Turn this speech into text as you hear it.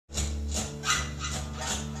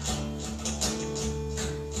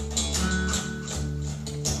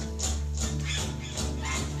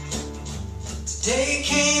Day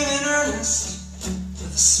came in earnest,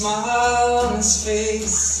 with a smile on his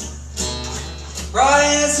face,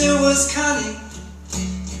 bright as it was cunning,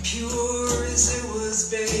 pure as it was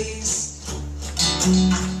base.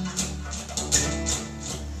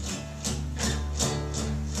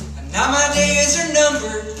 And now my days are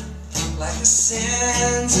numbered, like the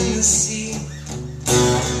sands in the sea.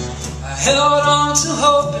 I held on to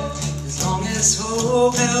hoping, as long as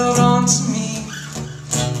hope held on to me.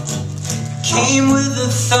 Came with the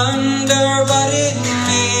thunder, but it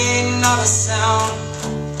made not a sound.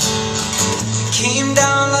 It came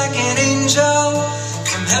down like an angel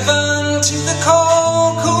from heaven to the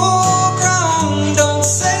cold, cool ground. Don't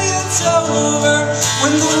say it's over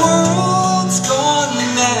when the world's gone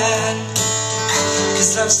mad,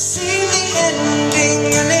 'cause I've seen the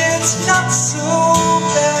ending and it's not so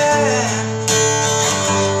bad.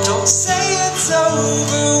 Don't say it's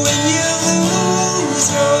over when you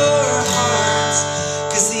lose your heart,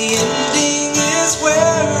 'cause the ending is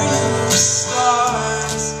where you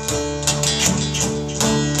start.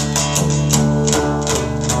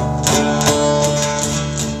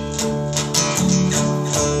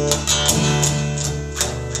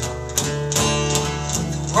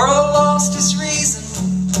 The world lost its reason,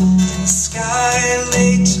 and the sky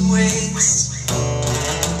laid to waste.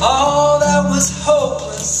 All that was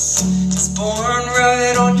hopeless is born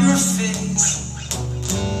right on your face.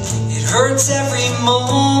 It hurts every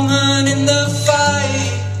moment in the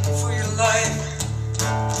fight for your life,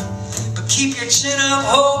 but keep your chin up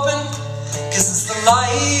hoping, 'cause it's the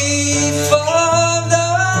life of